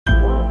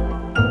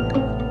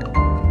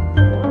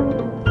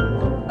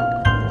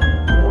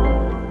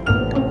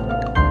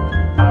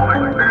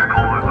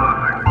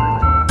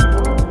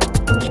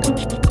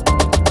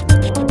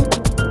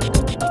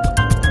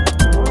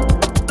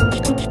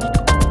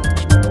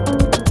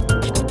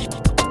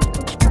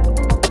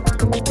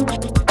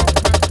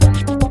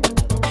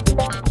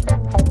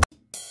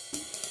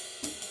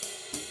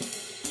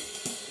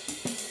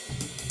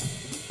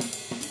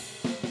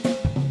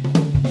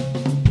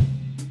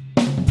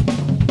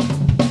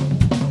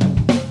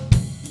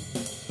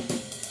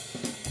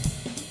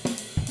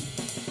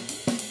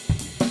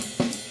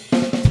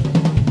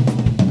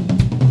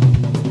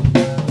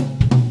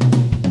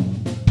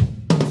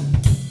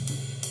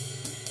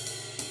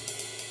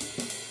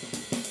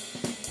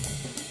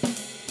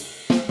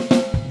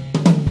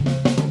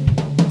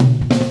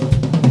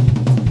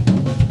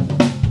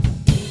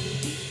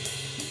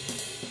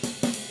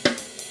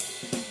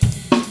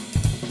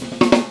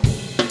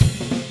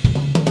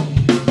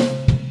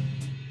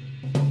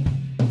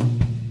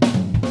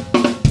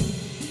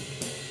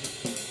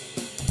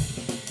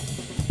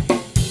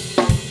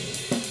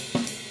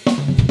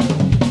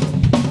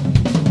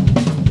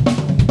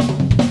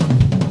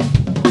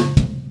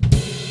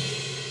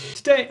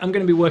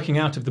going to be working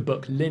out of the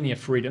book Linear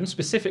Freedom,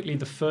 specifically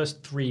the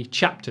first 3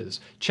 chapters.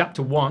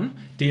 Chapter 1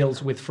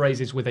 deals with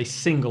phrases with a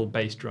single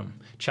bass drum.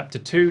 Chapter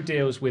 2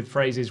 deals with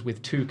phrases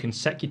with 2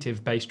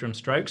 consecutive bass drum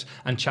strokes,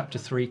 and Chapter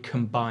 3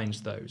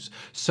 combines those.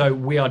 So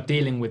we are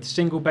dealing with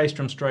single bass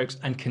drum strokes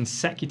and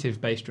consecutive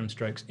bass drum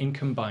strokes in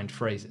combined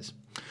phrases.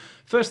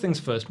 First things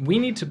first, we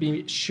need to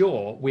be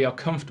sure we are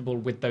comfortable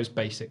with those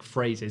basic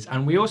phrases,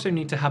 and we also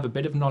need to have a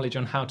bit of knowledge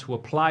on how to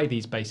apply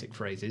these basic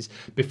phrases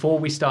before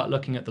we start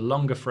looking at the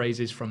longer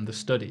phrases from the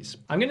studies.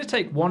 I'm going to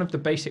take one of the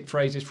basic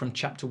phrases from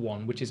chapter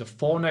 1, which is a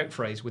 4-note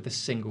phrase with a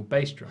single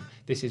bass drum.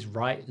 This is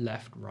right,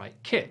 left, right,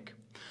 kick.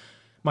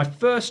 My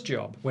first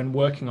job when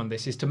working on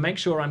this is to make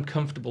sure I'm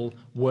comfortable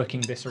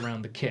working this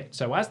around the kit.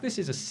 So as this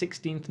is a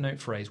 16th note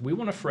phrase, we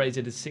want to phrase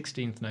it as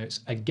 16th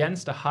notes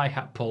against a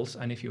hi-hat pulse,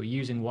 and if you're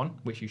using one,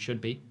 which you should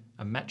be,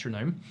 a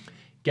metronome,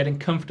 getting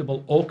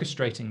comfortable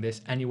orchestrating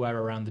this anywhere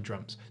around the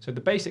drums. So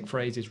the basic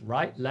phrase is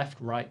right, left,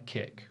 right,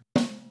 kick.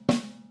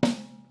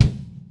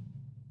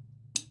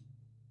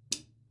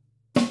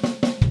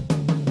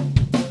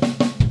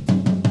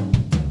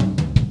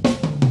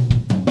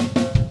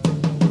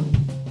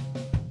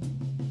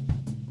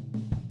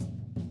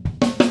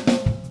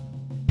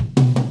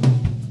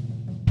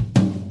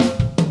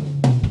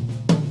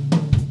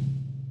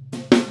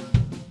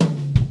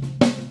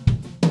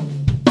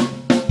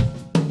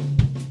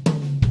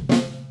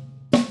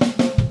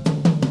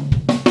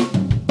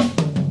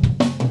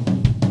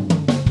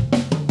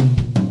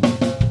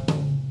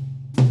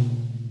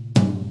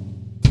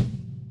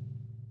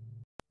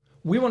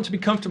 We want to be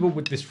comfortable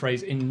with this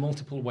phrase in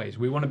multiple ways.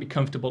 We want to be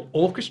comfortable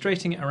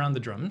orchestrating it around the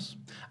drums,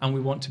 and we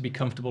want to be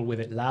comfortable with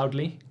it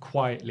loudly,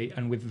 quietly,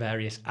 and with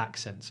various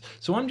accents.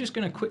 So I'm just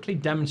going to quickly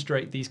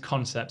demonstrate these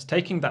concepts,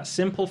 taking that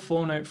simple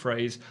 4-note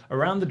phrase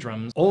around the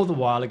drums, all the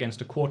while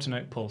against a 1/4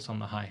 note pulse on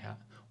the hi-hat.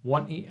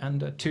 1E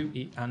and a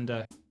 2E and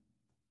a...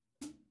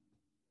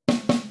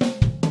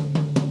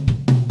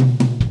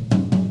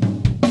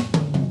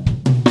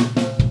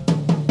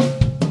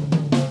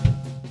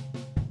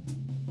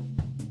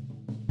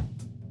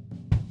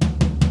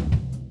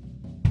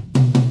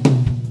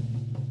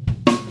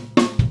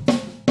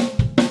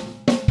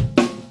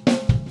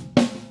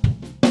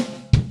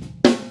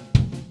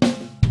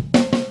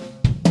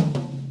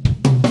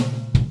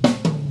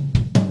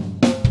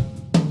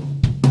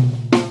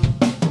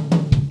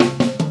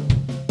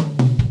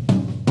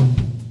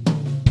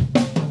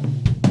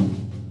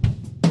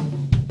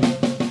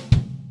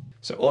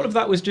 So all of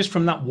that was just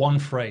from that one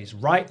phrase,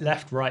 right,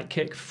 left, right,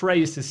 kick,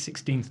 phrased as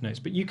 16th notes.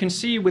 But you can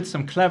see with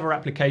some clever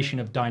application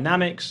of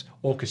dynamics,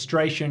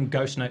 orchestration,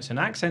 ghost notes and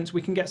accents,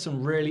 we can get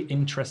some really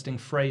interesting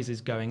phrases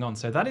going on.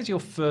 So that is your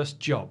first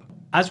job.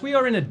 As we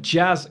are in a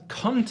jazz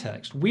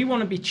context, we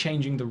want to be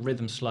changing the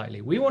rhythm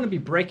slightly. We want to be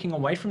breaking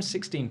away from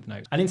 16th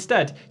notes and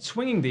instead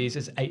swinging these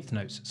as 8th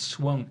notes,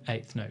 swung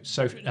 8th notes.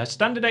 So a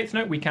standard 8th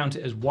note, we count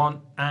it as 1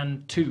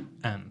 and 2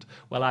 and.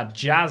 Well, our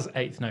jazz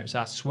 8th notes,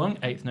 our swung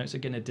 8th notes are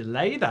going to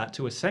delay that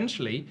to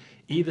essentially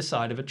either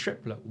side of a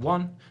triplet.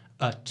 1,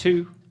 a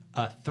 2,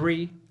 a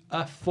 3,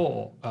 a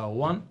 4, a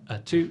 1, a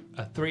 2,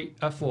 a 3,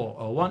 a 4,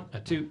 a 1, a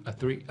 2, a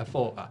 3, a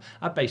 4.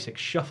 Our basic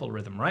shuffle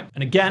rhythm, right?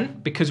 And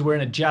again, because we're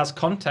in a jazz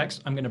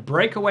context, I'm going to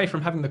break away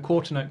from having the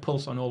 1/4 note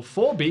pulse on all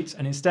 4 beats,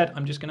 and instead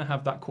I'm just going to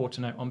have that 1/4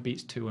 note on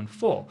beats 2 and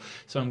 4.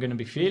 So I'm going to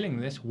be feeling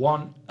this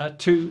 1, a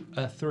 2,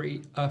 a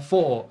 3, a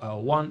 4, a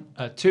 1,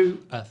 a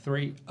 2, a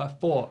 3, a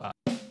 4.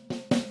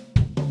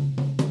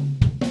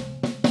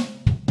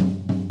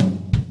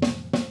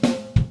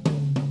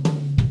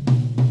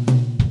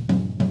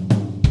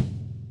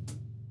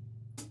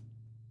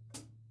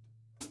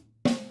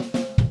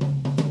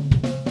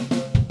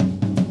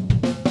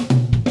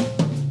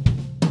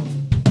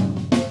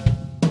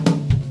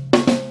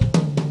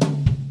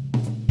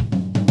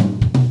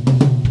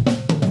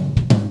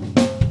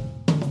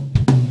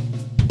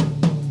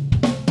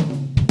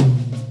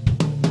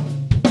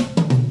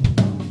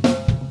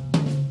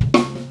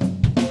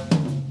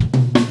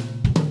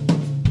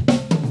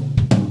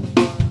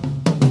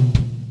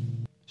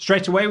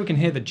 Straight away we can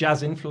hear the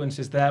jazz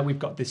influences there. We've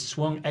got this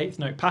swung 8th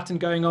note pattern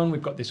going on,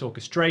 we've got this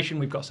orchestration,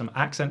 we've got some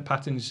accent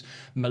patterns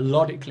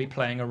melodically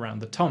playing around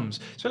the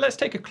toms. So let's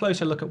take a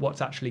closer look at what's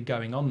actually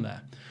going on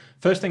there.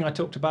 First thing I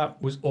talked about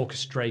was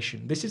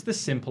orchestration. This is the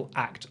simple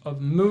act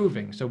of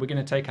moving. So we're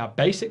going to take our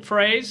basic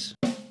phrase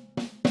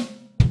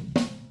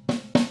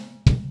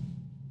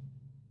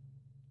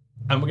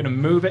and we're going to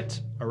move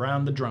it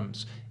around the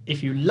drums.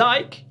 If you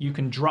like, you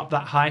can drop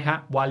that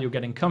hi-hat while you're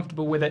getting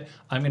comfortable with it.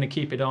 I'm going to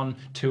keep it on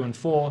 2 and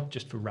 4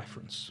 just for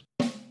reference.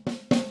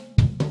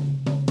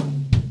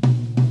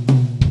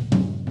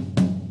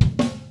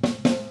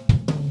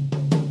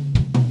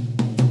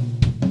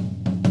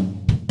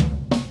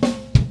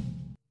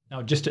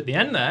 Now just at the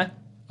end there,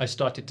 I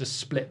started to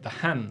split the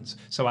hands.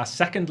 So our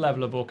second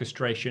level of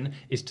orchestration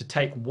is to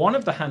take one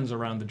of the hands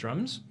around the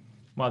drums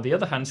while the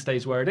other hand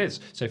stays where it is.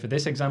 So for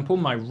this example,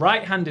 my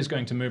right hand is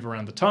going to move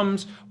around the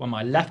toms while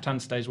my left hand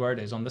stays where it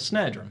is on the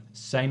snare drum.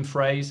 Same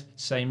phrase,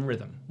 same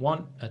rhythm.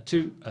 1, a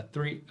 2, a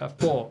 3, a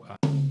 4.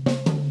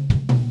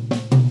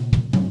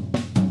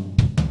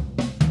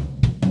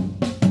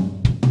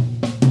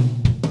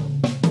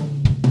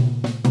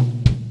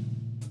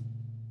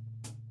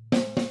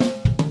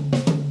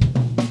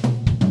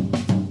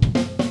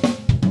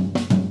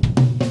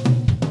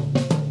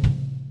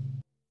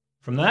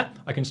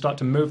 I can start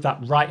to move that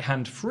right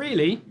hand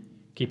freely,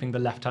 keeping the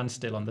left hand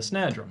still on the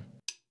snare drum.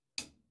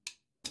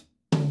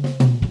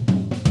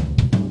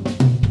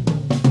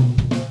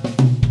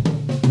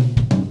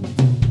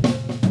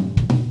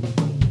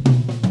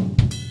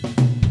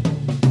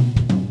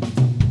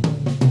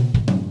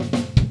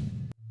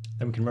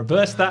 Then we can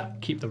reverse that,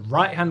 keep the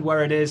right hand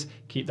where it is,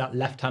 keep that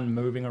left hand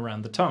moving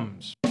around the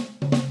toms.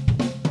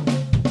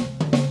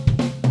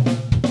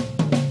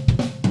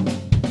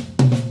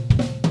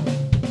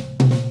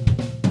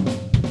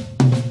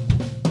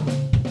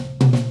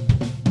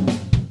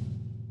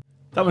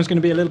 That one's going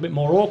to be a little bit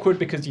more awkward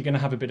because you're going to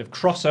have a bit of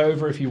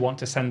crossover if you want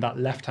to send that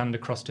left hand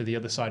across to the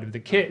other side of the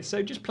kit.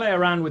 So just play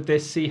around with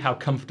this, see how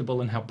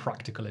comfortable and how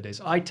practical it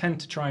is. I tend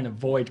to try and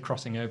avoid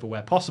crossing over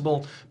where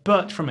possible,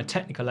 but from a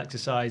technical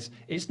exercise,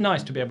 it's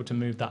nice to be able to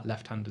move that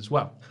left hand as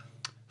well.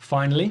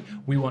 Finally,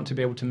 we want to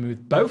be able to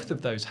move both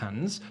of those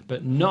hands,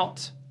 but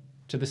not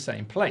to the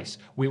same place.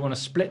 We want to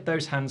split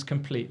those hands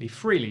completely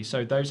freely.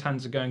 So those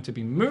hands are going to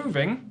be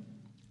moving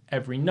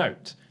every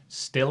note,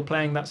 still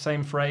playing that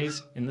same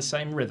phrase in the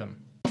same rhythm.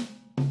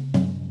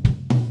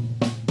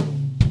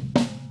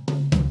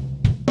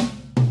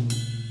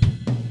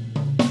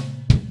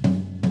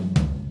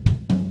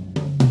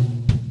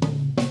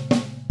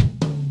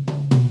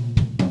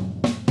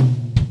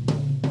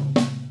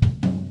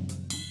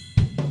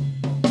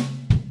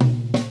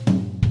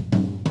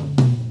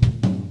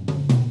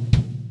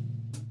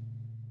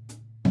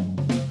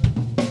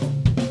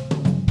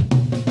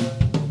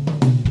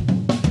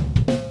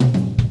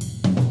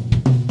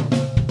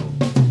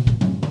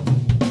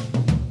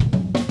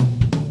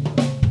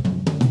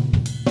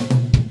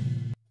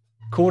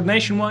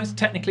 Coordination-wise,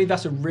 technically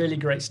that's a really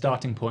great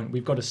starting point.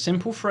 We've got a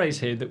simple phrase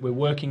here that we're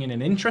working in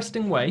an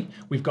interesting way.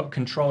 We've got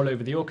control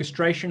over the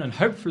orchestration, and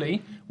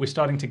hopefully we're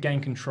starting to gain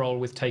control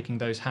with taking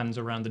those hands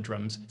around the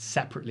drums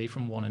separately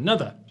from one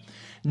another.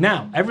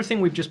 Now,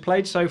 everything we've just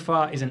played so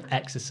far is an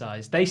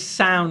exercise. They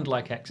sound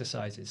like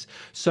exercises.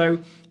 So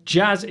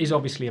jazz is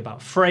obviously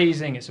about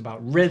phrasing, it's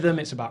about rhythm,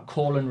 it's about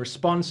call and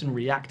response and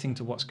reacting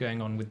to what's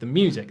going on with the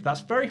music.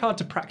 That's very hard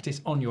to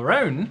practice on your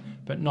own,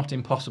 but not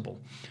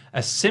impossible.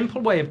 A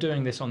simple way of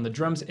doing this on the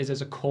drums is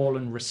as a call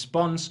and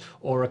response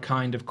or a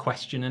kind of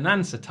question and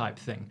answer type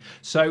thing.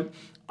 So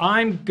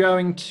I'm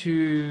going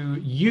to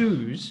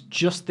use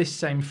just this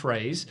same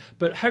phrase,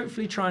 but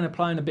hopefully try and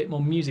apply a bit more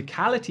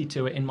musicality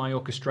to it in my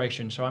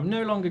orchestration. So I'm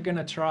no longer going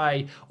to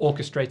try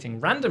orchestrating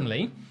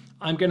randomly.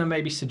 I'm going to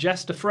maybe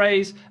suggest a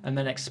phrase and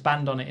then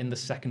expand on it in the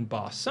second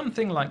bar,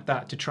 something like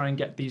that, to try and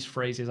get these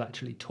phrases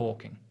actually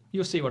talking.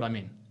 You'll see what I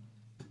mean.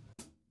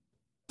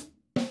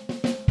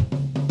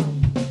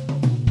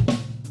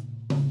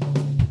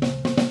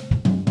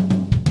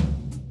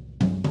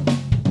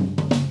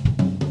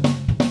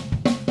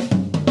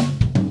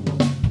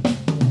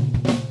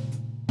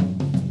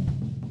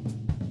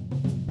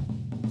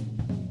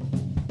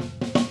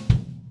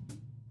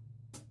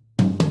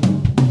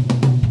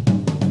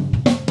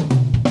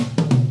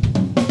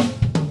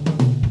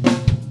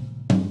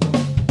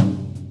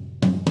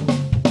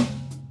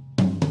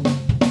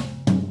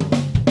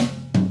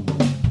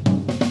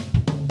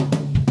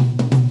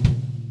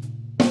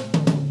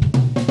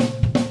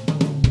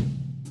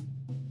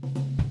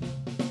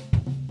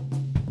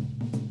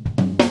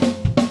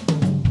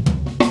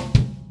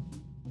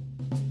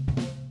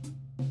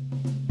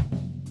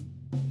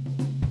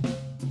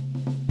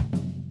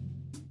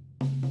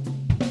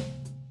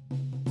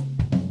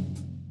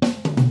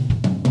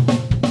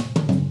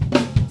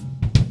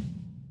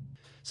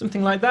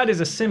 Something like that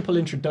is a simple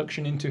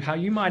introduction into how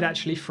you might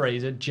actually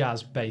phrase a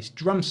jazz-based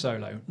drum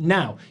solo.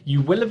 Now,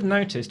 you will have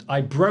noticed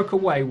I broke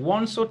away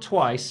once or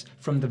twice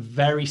from the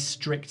very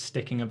strict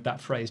sticking of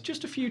that phrase.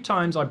 Just a few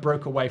times I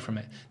broke away from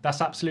it.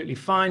 That's absolutely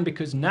fine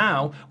because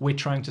now we're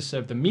trying to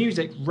serve the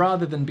music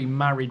rather than be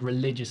married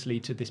religiously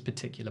to this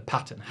particular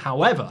pattern.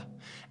 However,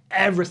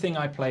 everything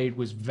I played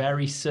was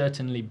very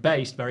certainly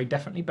based, very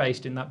definitely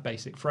based in that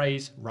basic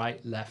phrase,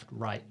 right, left,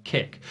 right,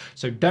 kick.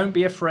 So don't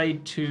be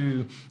afraid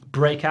to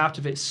break out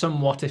of it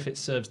somewhat if it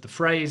serves the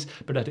phrase,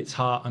 but at its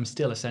heart, I'm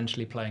still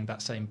essentially playing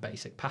that same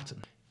basic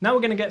pattern. Now we're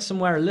going to get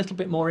somewhere a little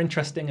bit more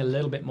interesting, a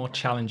little bit more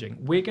challenging.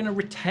 We're going to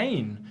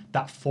retain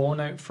that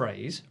 4-note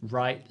phrase,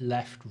 right,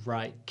 left,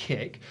 right,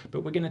 kick,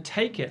 but we're going to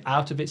take it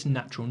out of its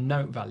natural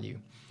note value.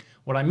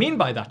 What I mean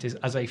by that is,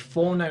 as a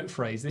 4-note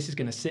phrase, this is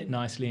going to sit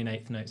nicely in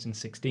 8th notes and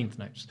 16th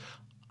notes.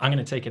 I'm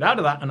going to take it out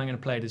of that and I'm going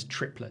to play it as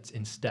triplets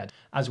instead.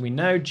 As we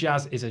know,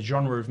 jazz is a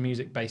genre of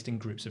music based in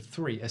groups of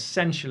 3.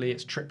 Essentially,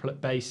 it's triplet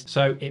based,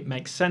 so it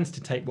makes sense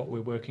to take what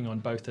we're working on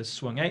both as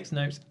swung 8th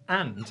notes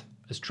and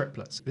as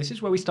triplets. This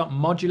is where we start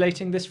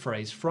modulating this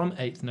phrase from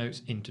 8th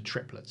notes into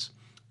triplets.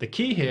 The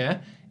key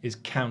here is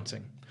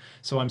counting.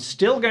 So I'm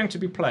still going to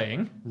be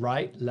playing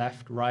right,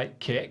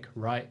 kick,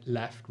 right,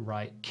 left,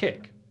 right,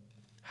 kick.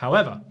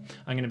 However,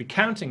 I'm going to be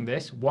counting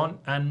this 1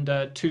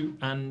 and 2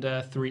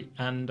 and 3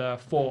 and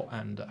 4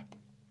 and.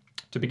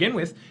 To begin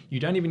with, you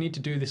don't even need to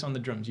do this on the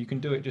drums. You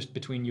can do it just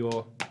between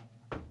your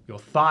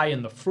thigh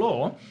and the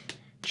floor,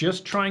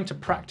 just trying to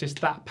practice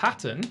that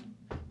pattern,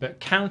 but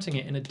counting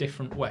it in a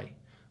different way.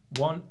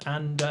 1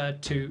 and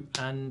 2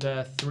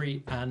 and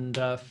 3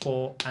 and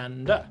 4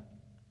 and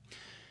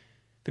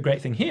The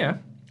great thing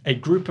here, a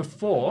group of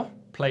 4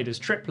 played as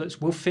triplets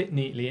will fit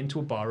neatly into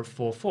a bar of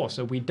 4/4,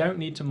 so we don't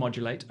need to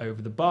modulate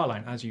over the bar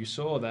line. As you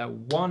saw there,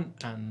 1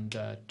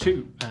 and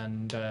 2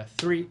 and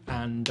 3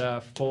 and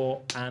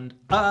 4 and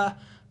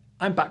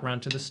I'm back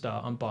round to the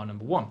start on bar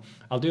number 1.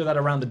 I'll do that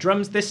around the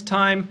drums this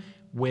time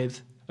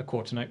with a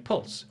quarter note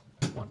pulse.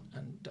 1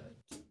 and 2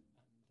 and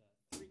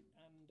 3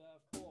 and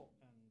 4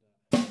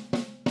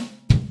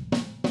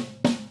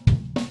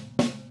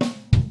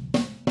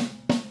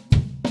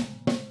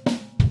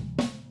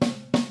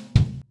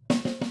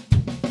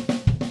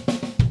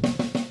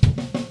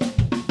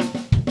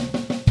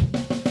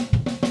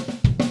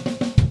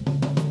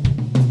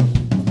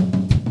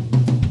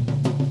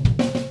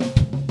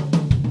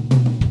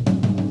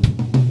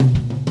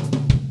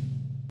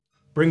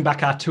 Bring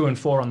back our 2 and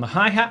 4 on the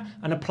hi-hat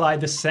and apply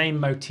the same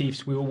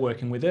motifs we were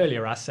working with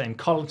earlier, our same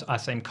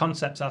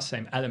concepts, our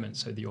same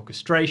elements. So the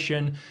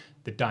orchestration,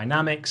 the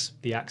dynamics,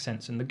 the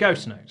accents and the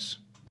ghost notes.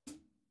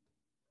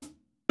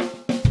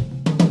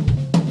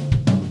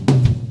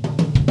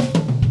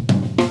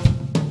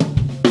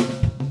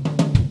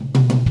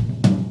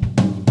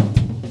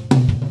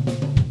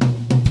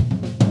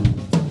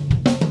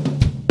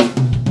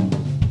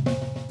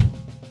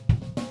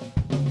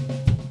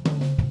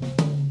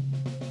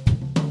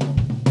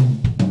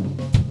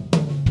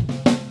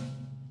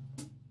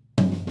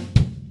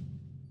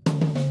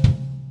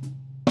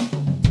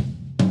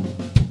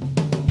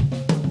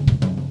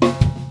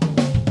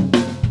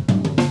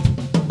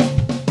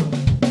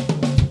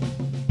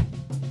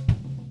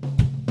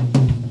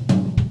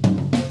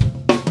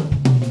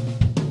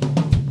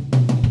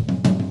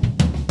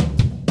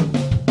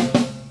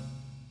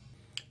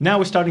 Now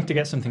we're starting to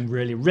get something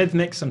really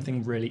rhythmic,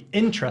 something really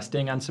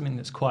interesting, and something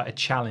that's quite a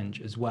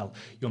challenge as well.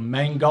 Your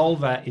main goal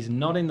there is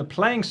not in the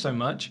playing so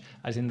much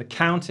as in the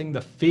counting,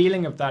 the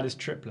feeling of that is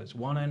triplets.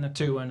 1 and a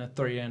 2 and a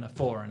 3 and a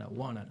 4 and a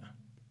 1 and a.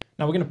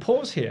 Now we're going to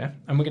pause here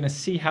and we're going to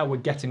see how we're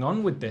getting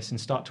on with this and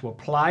start to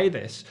apply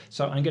this.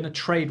 So I'm going to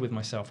trade with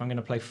myself. I'm going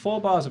to play 4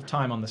 bars of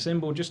time on the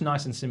cymbal, just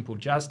nice and simple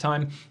jazz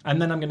time.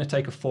 And then I'm going to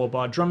take a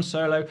 4-bar drum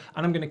solo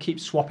and I'm going to keep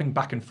swapping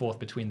back and forth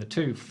between the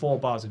 2, 4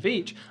 bars of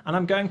each. And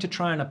I'm going to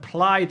try and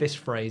apply this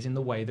phrase in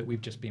the way that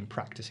we've just been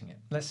practicing it.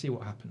 Let's see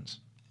what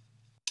happens.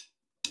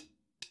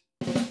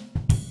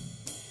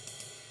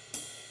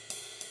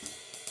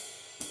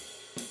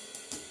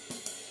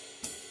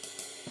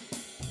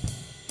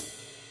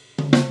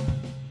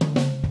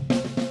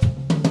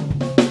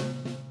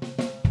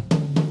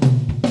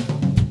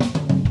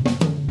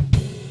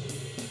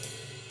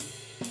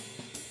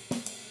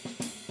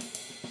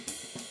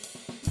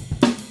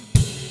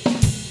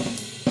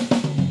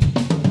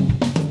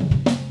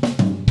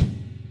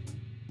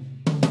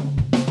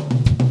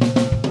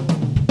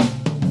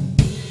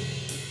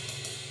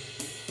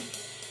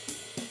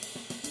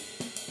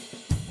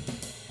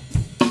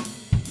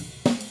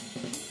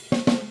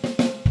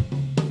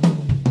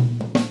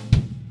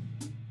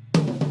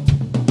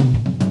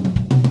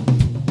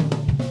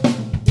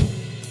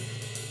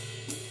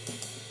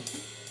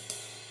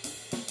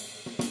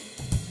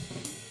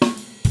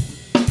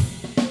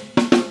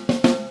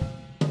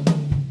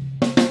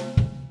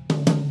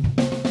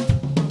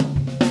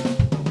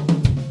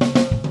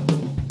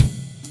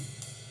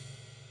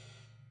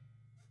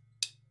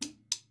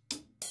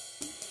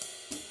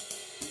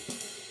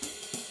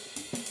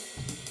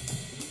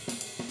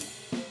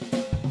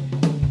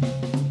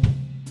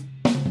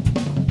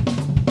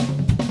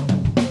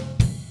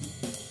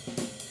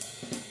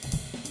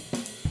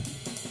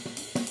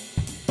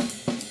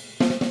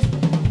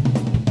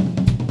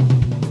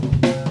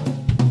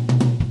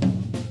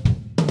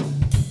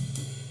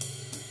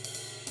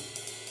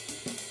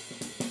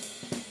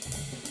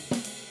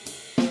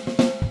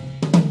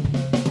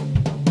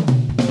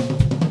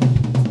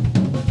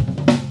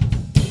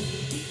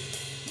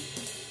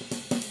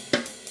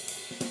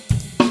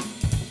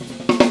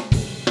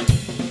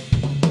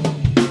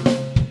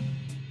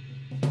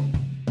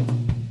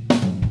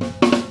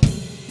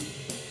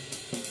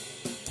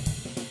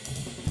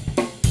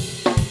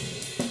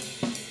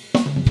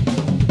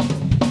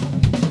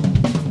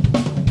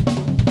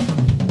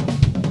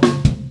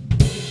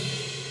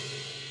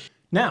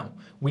 Now,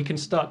 we can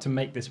start to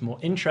make this more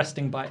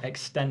interesting by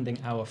extending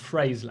our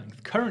phrase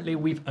length. Currently,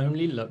 we've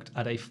only looked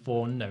at a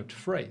 4-note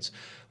phrase.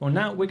 Well,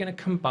 now we're going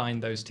to combine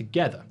those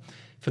together.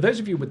 For those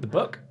of you with the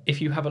book, if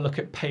you have a look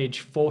at page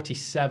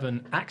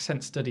 47,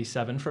 Accent Study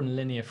 7 from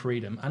Linear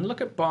Freedom, and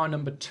look at bar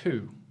number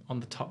 2 on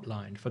the top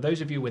line. For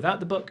those of you without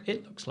the book,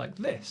 it looks like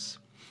this.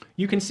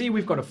 You can see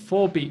we've got a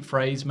 4-beat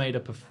phrase made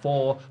up of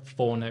 4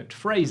 4-note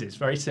phrases,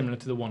 very similar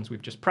to the ones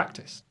we've just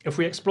practiced. If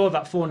we explore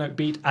that 4-note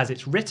beat as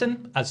it's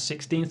written, as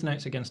 16th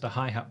notes against a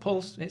hi-hat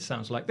pulse, it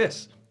sounds like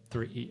this.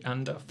 3E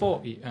and a,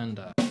 4E and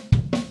a.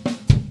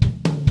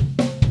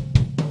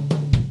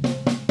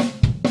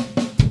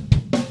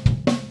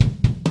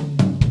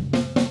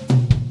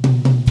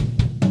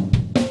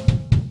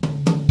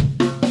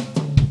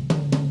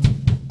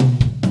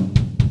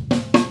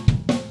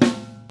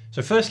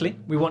 So firstly,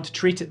 we want to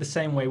treat it the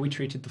same way we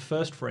treated the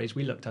first phrase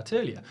we looked at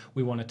earlier.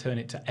 We want to turn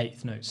it to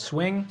eighth note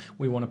swing.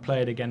 We want to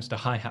play it against a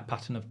hi-hat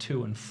pattern of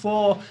 2 and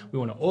 4. We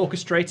want to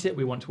orchestrate it.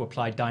 We want to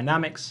apply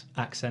dynamics,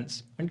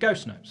 accents, and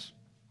ghost notes.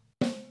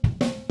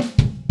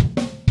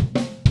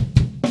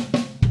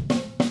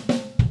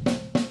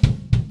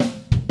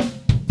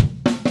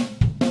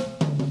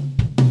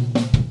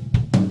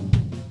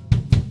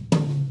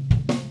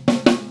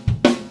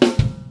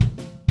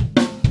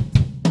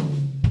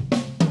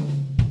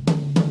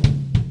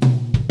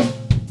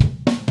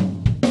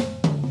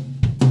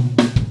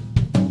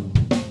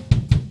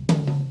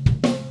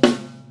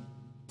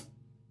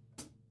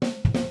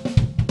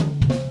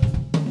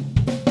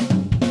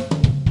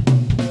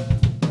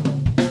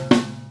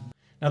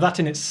 Now that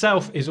in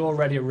itself is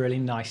already a really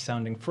nice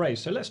sounding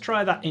phrase. So let's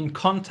try that in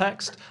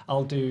context.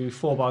 I'll do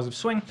 4 bars of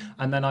swing,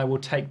 and then I will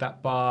take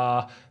that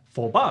bar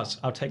 4 bars.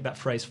 I'll take that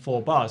phrase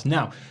 4 bars.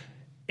 Now,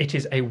 it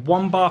is a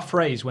 1-bar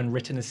phrase when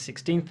written as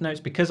 16th notes.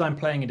 Because I'm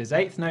playing it as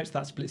 8th notes,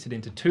 that splits it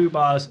into 2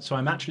 bars. So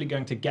I'm actually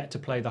going to get to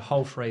play the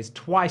whole phrase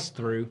twice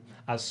through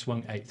as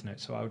swung 8th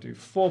notes. So I'll do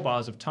 4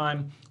 bars of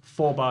time,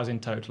 4 bars in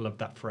total of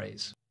that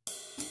phrase.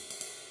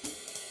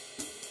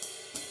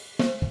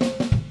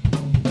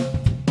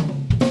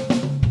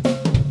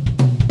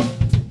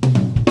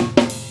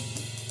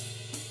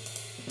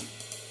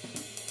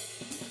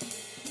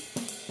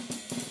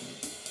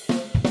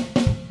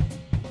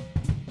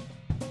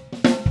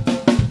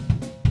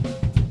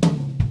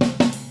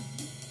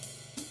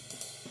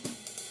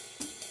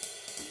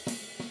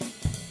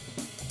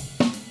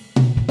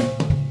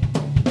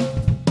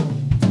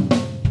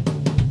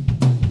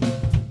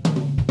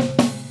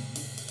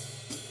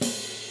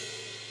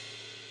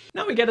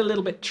 Now we get a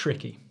little bit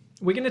tricky.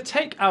 We're going to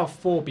take our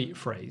 4-beat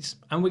phrase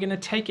and we're going to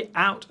take it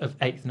out of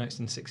 8th notes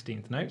and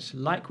 16th notes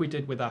like we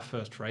did with our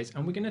first phrase,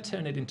 and we're going to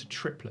turn it into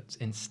triplets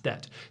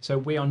instead. So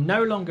we are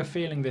no longer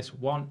feeling this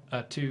 1,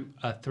 2,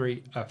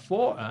 3,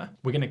 4.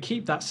 We're going to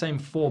keep that same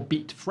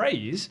 4-beat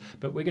phrase,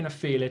 but we're going to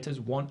feel it as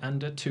 1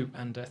 and a 2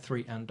 and a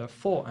 3 and a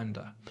 4 and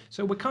a.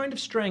 So we're kind of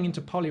straying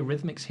into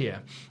polyrhythmics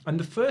here. And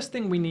the first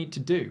thing we need to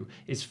do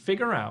is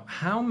figure out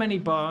how many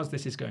bars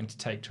this is going to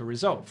take to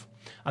resolve.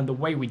 And the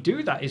way we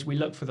do that is we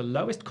look for the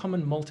lowest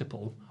common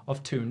multiple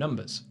of 2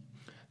 numbers.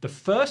 The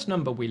first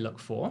number we look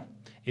for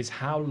is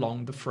how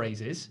long the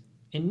phrase is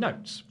in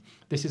notes.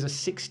 This is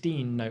a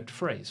 16-note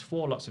phrase.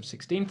 4 lots of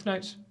 16th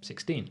notes,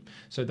 16.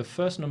 So the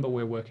first number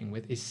we're working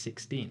with is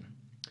 16.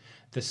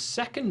 The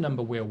second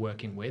number we're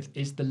working with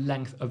is the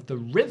length of the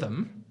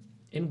rhythm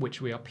in which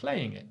we are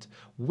playing it.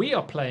 We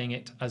are playing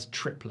it as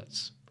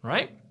triplets,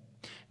 right?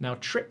 Now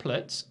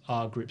triplets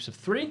are groups of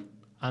 3,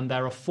 and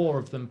there are 4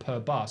 of them per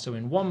bar. So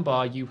in 1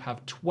 bar you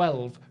have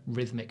 12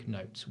 rhythmic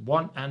notes.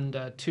 1 and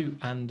a, 2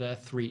 and a,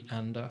 3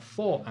 and a,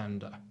 4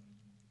 and a.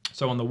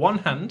 So on the one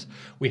hand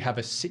we have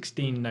a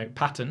 16-note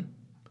pattern.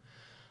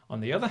 On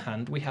the other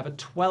hand we have a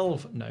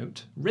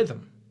 12-note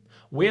rhythm.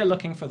 We're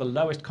looking for the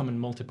lowest common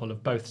multiple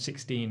of both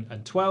 16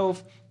 and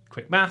 12.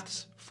 Quick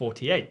maths,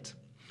 48.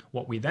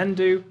 What we then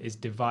do is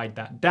divide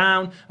that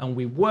down and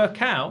we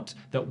work out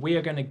that we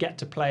are going to get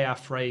to play our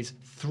phrase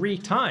 3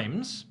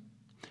 times,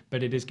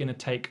 but it is going to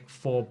take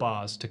 4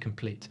 bars to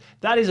complete.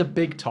 That is a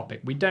big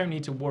topic. We don't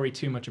need to worry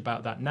too much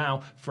about that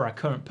now. For our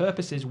current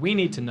purposes, we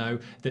need to know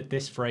that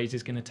this phrase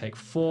is going to take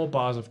 4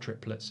 bars of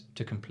triplets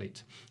to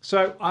complete.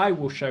 So I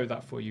will show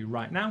that for you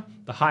right now.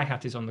 The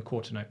hi-hat is on the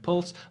quarter note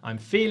pulse. I'm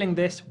feeling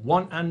this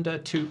 1 and a,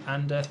 2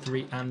 and a,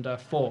 3 and a,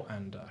 4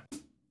 and a.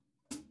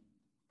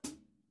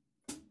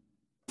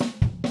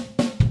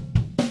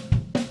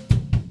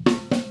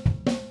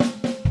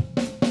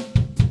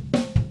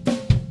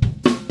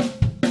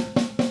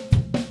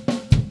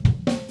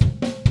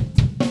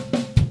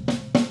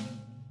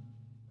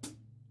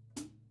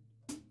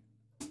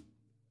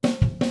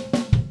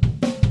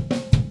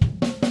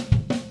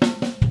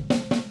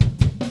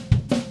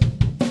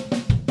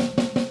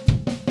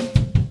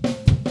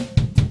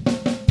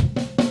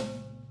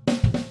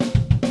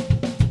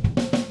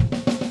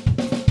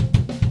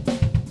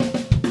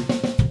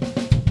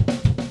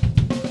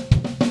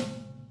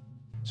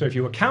 So if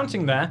you were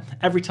counting there,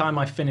 every time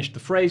I finished the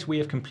phrase, we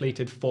have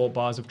completed 4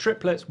 bars of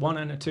triplets, 1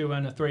 and a 2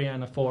 and a 3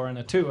 and a 4 and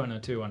a 2 and a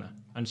 2 and a,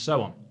 and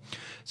so on.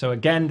 So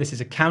again, this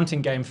is a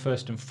counting game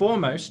first and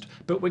foremost,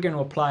 but we're going to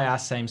apply our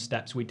same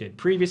steps we did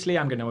previously.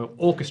 I'm going to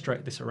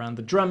orchestrate this around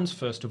the drums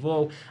first of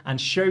all, and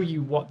show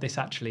you what this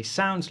actually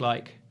sounds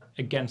like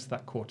against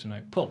that quarter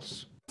note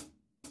pulse.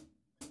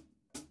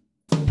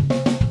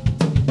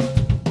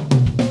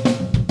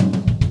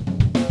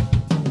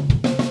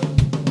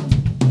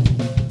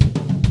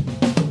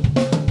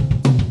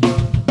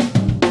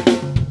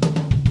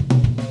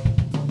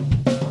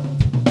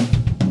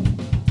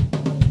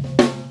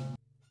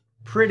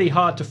 Pretty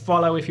hard to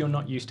follow if you're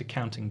not used to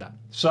counting that.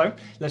 So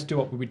let's do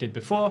what we did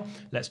before.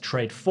 Let's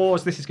trade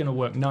 4s. This is going to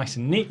work nice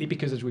and neatly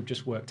because, as we've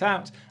just worked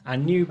out, our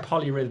new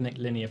polyrhythmic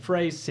linear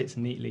phrase sits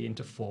neatly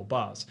into 4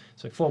 bars.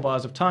 So 4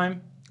 bars of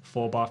time,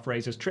 4-bar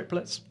phrase as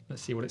triplets.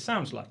 Let's see what it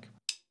sounds like.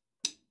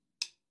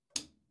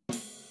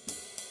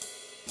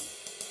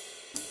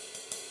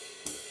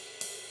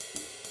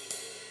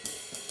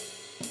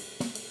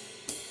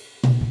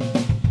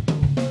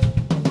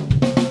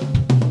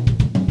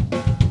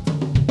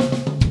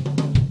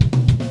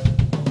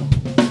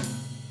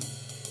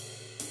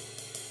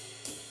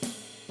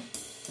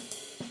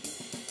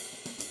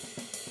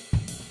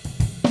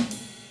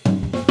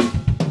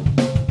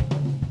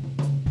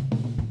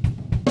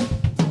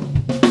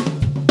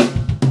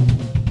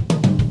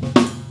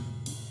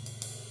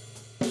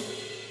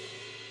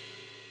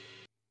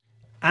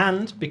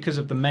 And because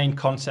of the main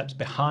concepts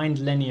behind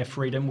linear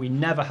freedom, we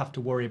never have to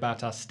worry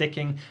about our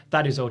sticking.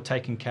 That is all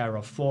taken care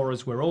of for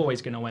us. We're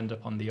always going to end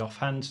up on the off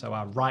hand, so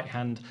our right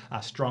hand,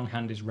 our strong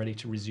hand, is ready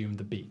to resume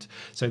the beat.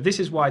 So this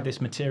is why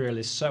this material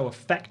is so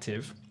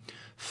effective.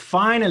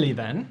 Finally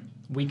then,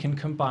 we can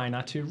combine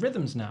our two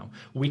rhythms now.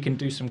 We can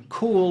do some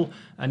cool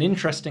and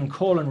interesting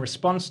call and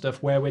response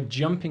stuff where we're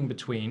jumping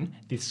between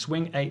the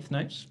swing eighth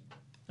notes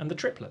and the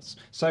triplets.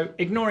 So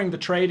ignoring the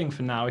trading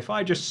for now, if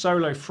I just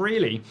solo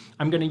freely,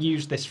 I'm going to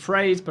use this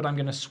phrase, but I'm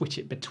going to switch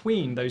it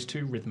between those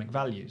two rhythmic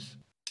values.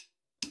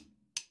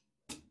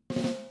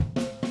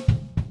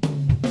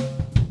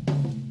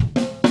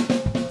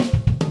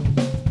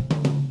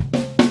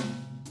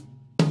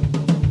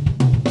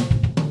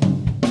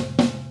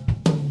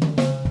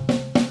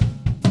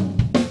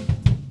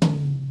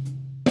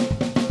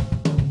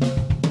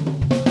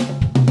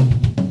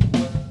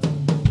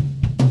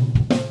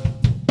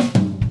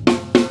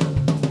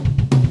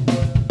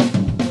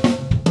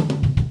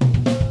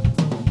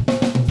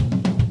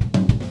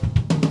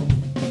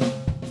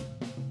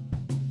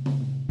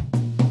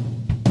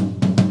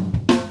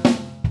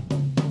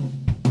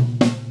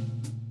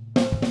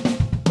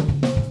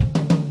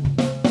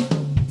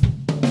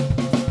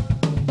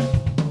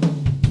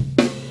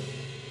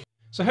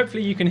 So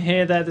hopefully you can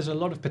hear there's a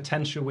lot of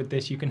potential with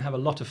this. You can have a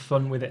lot of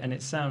fun with it and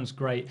it sounds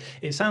great.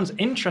 It sounds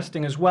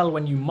interesting as well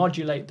when you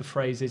modulate the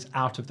phrases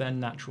out of their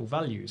natural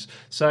values.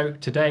 So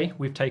today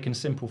we've taken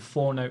simple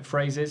 4-note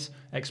phrases,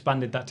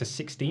 expanded that to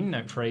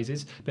 16-note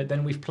phrases, but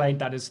then we've played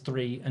that as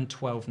 3 and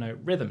 12-note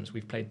rhythms.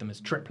 We've played them as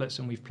triplets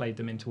and we've played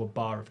them into a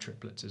bar of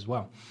triplets as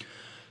well.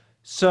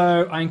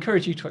 So I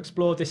encourage you to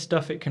explore this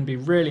stuff. It can be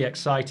really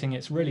exciting.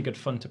 It's really good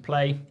fun to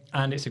play,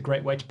 and it's a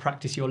great way to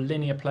practice your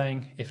linear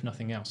playing, if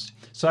nothing else.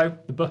 So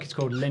the book is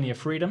called Linear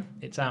Freedom.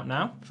 It's out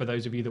now for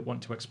those of you that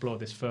want to explore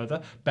this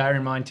further. Bear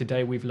in mind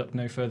today we've looked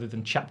no further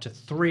than chapter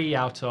 3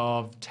 out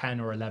of 10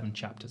 or 11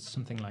 chapters,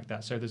 something like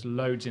that. So there's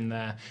loads in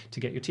there to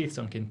get your teeth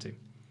sunk into.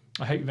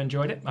 I hope you've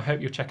enjoyed it. I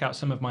hope you'll check out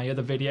some of my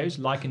other videos,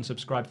 like and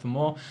subscribe for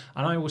more,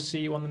 and I will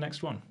see you on the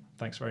next one.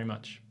 Thanks very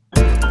much.